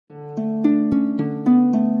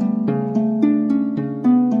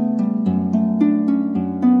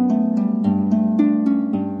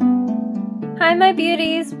Hi my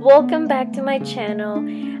beauties, welcome back to my channel.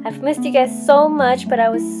 I've missed you guys so much, but I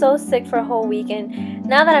was so sick for a whole weekend.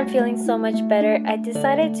 Now that I'm feeling so much better, I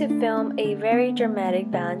decided to film a very dramatic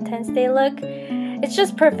Valentine's Day look. It's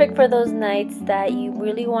just perfect for those nights that you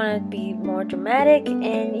really want to be more dramatic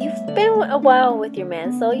and you've been a while with your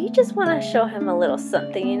man, so you just want to show him a little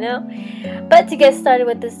something, you know? But to get started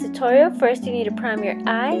with this tutorial, first you need to prime your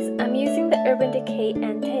eyes. I'm using the Urban Decay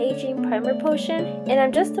Anti-Aging Primer Potion, and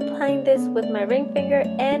I'm just applying this with my ring finger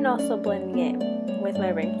and also blending it with my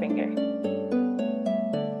ring finger.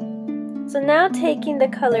 So now taking the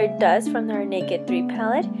color Dust from our Naked 3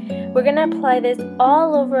 palette, we're going to apply this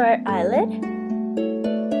all over our eyelid.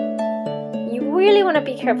 You really want to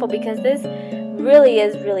be careful because this really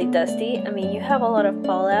is really dusty. I mean, you have a lot of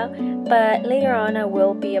fallout, but later on I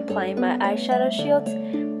will be applying my eyeshadow shields,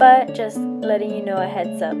 but just letting you know a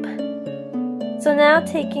heads up. So now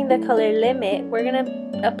taking the color Limit, we're going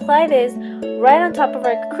to apply this right on top of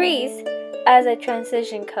our crease as a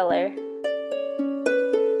transition color.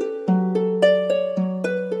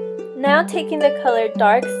 Now taking the color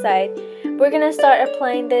Darkside, we're going to start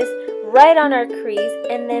applying this right on our crease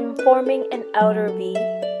and then forming an outer V.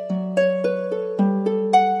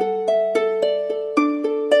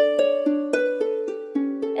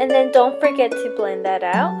 And then don't forget to blend that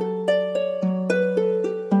out.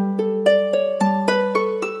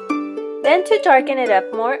 Then to darken it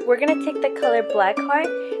up more, we're going to take the color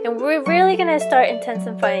Blackheart and we're really going to start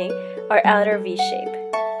intensifying our outer V shape.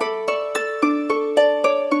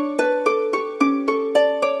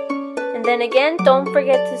 And then again, don't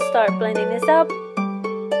forget to start blending this out.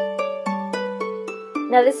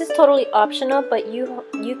 Now this is totally optional, but you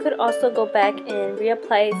could also go back and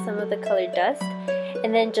reapply some of the color Dust,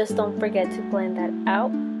 and then just don't forget to blend that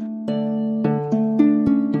out.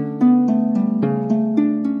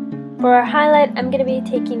 For our highlight, I'm going to be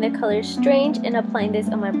taking the color Strange and applying this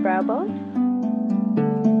on my brow bone.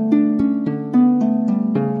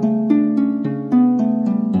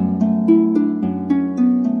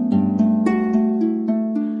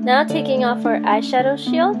 Now taking off our eyeshadow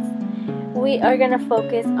shields, we are going to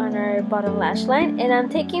focus on our bottom lash line, and I'm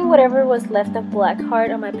taking whatever was left of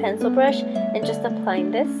Blackheart on my pencil brush and just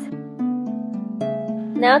applying this.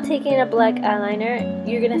 Now taking a black eyeliner,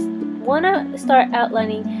 you're going to want to start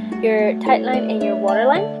outlining your tight line and your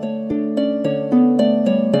waterline.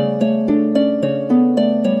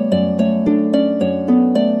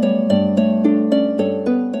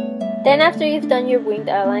 Then after you've done your winged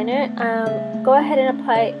eyeliner, go ahead and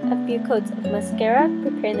apply a few coats of mascara,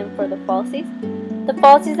 preparing them for the falsies. The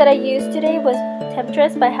falsies that I used today was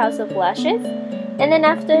Temptress by House of Lashes. And then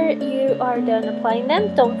after you are done applying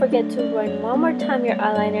them, don't forget to run one more time your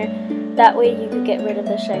eyeliner. That way you can get rid of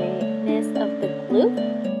the shininess of the glue.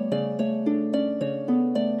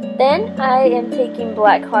 Then I am taking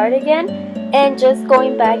Blackheart again and just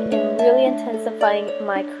going back and really intensifying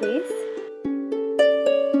my crease.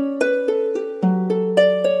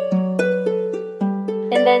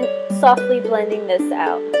 And then softly blending this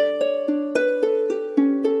out.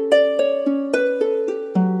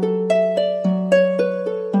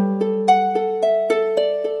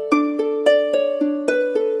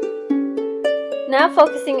 Now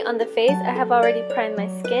focusing on the face, I have already primed my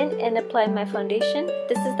skin and applied my foundation.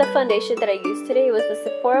 This is the foundation that I used today. It was the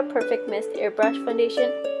Sephora Perfect Mist Airbrush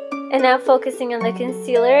Foundation. And now focusing on the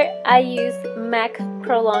concealer, I used MAC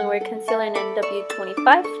Pro Longwear Concealer in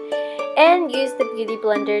NW25. And use the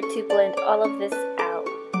BeautyBlender to blend all of this out.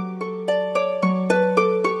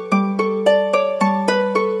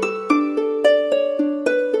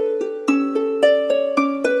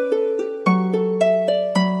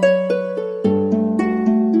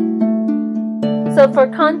 So for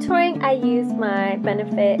contouring, I used my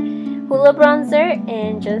Benefit Hoola bronzer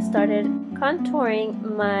and just started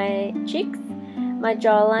contouring my cheeks, my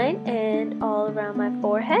jawline, and all around my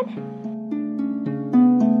forehead.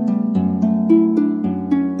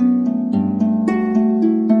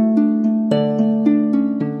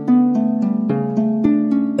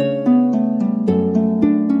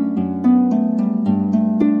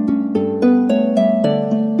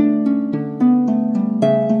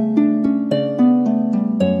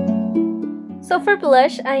 So for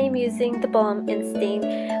blush, I am using the Balm Instain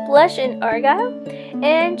blush in Argyle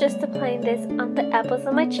and just applying this on the apples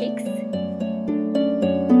of my cheeks.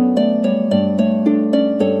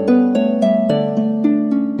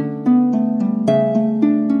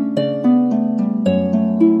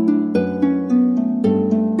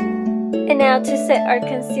 And now to set our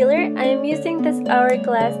concealer, I am using this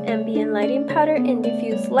Hourglass Ambient Lighting Powder in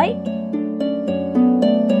Diffused Light.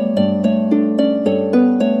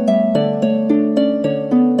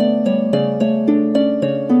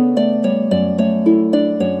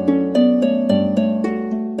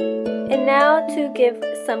 now to give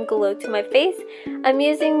some glow to my face, I'm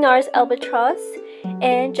using NARS Albatross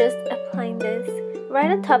and just applying this right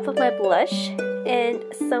on top of my blush and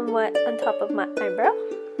somewhat on top of my eyebrow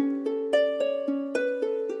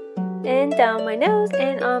and down my nose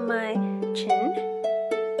and on my chin.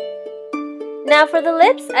 Now for the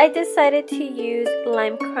lips, I decided to use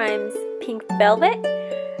LimeCrime's Pink Velvet.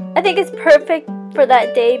 I think it's perfect for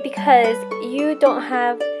that day because you don't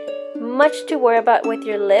have much to worry about with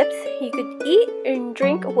your lips. You could eat and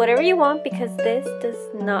drink whatever you want because this does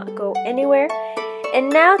not go anywhere. And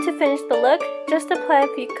now to finish the look, just apply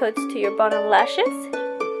a few coats to your bottom lashes.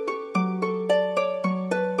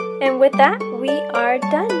 And with that, we are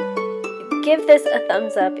done. Give this a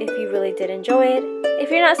thumbs up if you really did enjoy it. If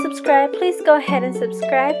you're not subscribed, please go ahead and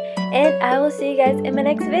subscribe. And I will see you guys in my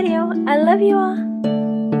next video. I love you all.